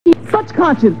such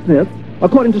consciousness,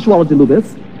 according to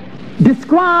Schwaller-Lubis, is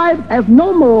described as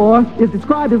no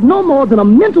more than a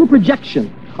mental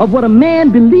projection of what a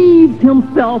man believes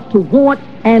himself to want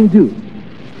and do.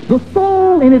 The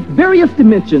soul in its various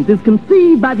dimensions is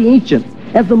conceived by the ancients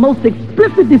as the most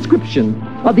explicit description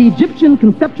of the Egyptian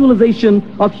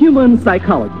conceptualization of human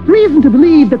psychology. Reason to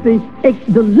believe that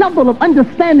the level of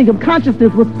understanding of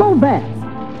consciousness was so vast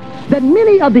that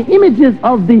many of the images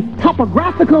of the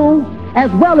topographical as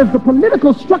well as the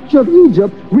political structure of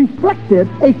Egypt reflected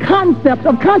a concept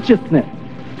of consciousness.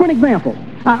 For an example,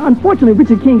 unfortunately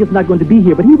Richard King is not going to be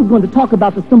here, but he was going to talk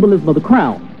about the symbolism of the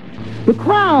crown. The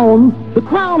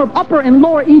crown of Upper and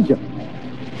Lower Egypt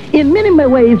in many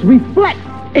ways reflects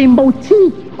a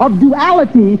motif of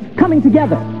duality coming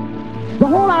together. The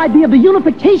whole idea of the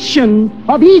unification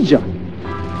of Egypt,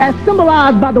 as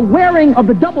symbolized by the wearing of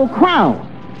the double crown,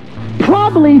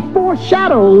 probably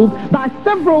foreshadows by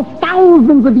several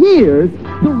thousands of years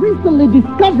the recently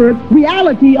discovered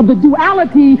reality of the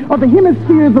duality of the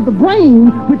hemispheres of the brain,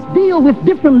 which deal with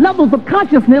different levels of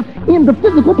consciousness in the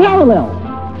physical parallel.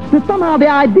 That somehow the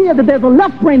idea that there's a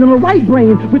left brain and a right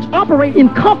brain which operate in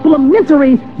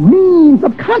complementary means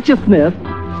of consciousness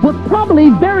was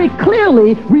probably very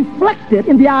clearly reflected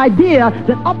in the idea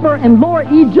that Upper and Lower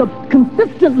Egypt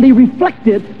consistently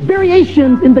reflected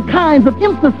variations in the kinds of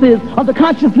emphasis of the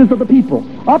consciousness of the people.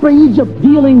 Upper Egypt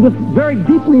dealing with very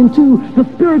deeply into the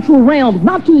spiritual realms,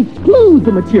 not to exclude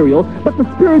the material, but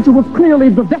the spiritual was clearly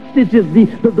the vestiges,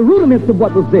 the rudiments of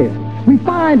what was there. We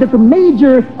find that the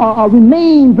major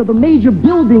remains of the major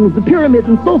buildings, the pyramids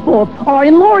and so forth, are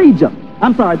in Lower Egypt.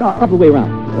 I'm sorry, upper way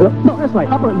around. No, that's right,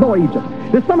 Upper and Lower Egypt.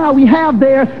 That somehow we have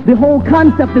there the whole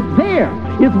concept that there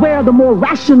is where the more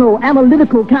rational,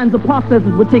 analytical kinds of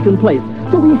processes were taking place.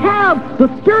 So we have the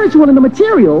spiritual and the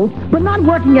material, but not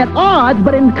working at odds,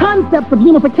 but in concepts of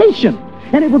unification.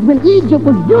 And it was when Egypt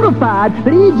was unified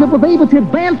that Egypt was able to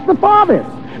advance the farthest,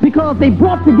 because they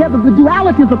brought together the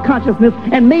dualities of consciousness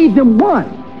and made them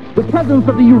one. The presence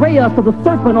of the uraeus of the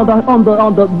serpent on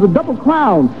the double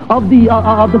crown of the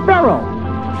pharaoh,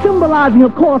 symbolizing,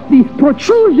 of course, the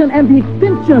protrusion and the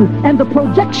extension and the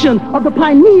projection of the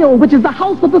pineal, which is the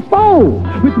house of the soul,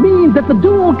 which means that the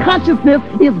dual consciousness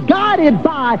is guided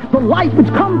by the light which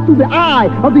comes through the eye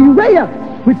of the uraeus,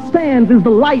 which stands as the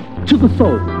light to the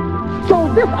soul.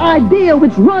 So this idea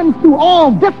which runs through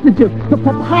all vestiges, the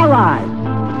papyri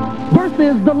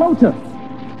versus the lotus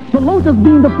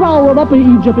being the flower of Upper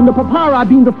Egypt and the papyri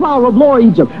being the flower of Lower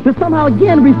Egypt, that somehow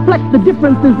again reflects the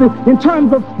differences in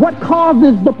terms of what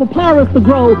causes the papyrus to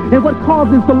grow and what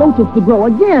causes the lotus to grow.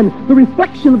 Again, the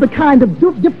reflection of the kind of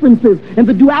differences and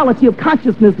the duality of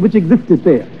consciousness which existed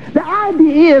there. The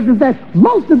idea is that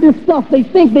most of this stuff they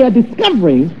think they are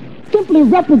discovering simply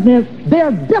represents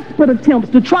their desperate attempts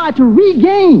to try to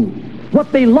regain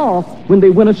what they lost when they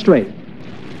went astray.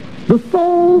 The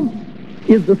soul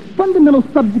is the fundamental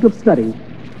subject of study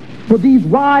for these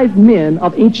wise men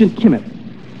of ancient chemists.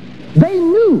 They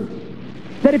knew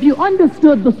that if you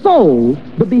understood the soul,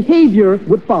 the behavior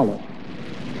would follow.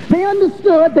 They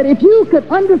understood that if you could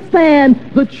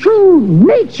understand the true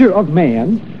nature of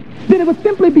man, then it would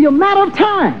simply be a matter of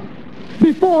time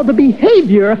before the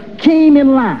behavior came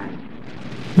in line.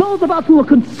 Those of us who are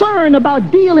concerned about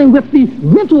dealing with the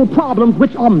mental problems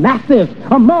which are massive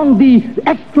among the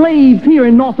ex-slaves here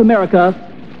in North America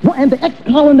and the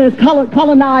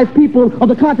ex-colonized people of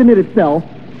the continent itself,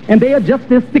 and they are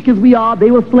just as sick as we are. They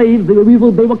were slaves, they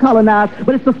were colonized,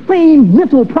 but it's the same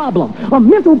mental problem, a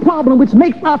mental problem which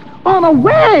makes us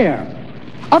unaware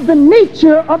of the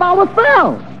nature of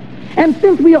ourselves. And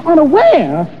since we are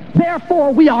unaware,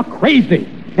 therefore we are crazy.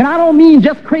 And I don't mean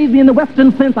just crazy in the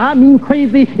Western sense, I mean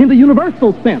crazy in the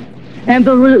universal sense. And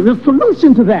the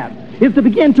solution to that is to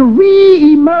begin to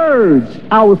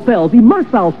re-emerge ourselves,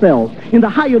 immerse ourselves in the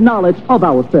higher knowledge of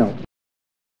ourselves.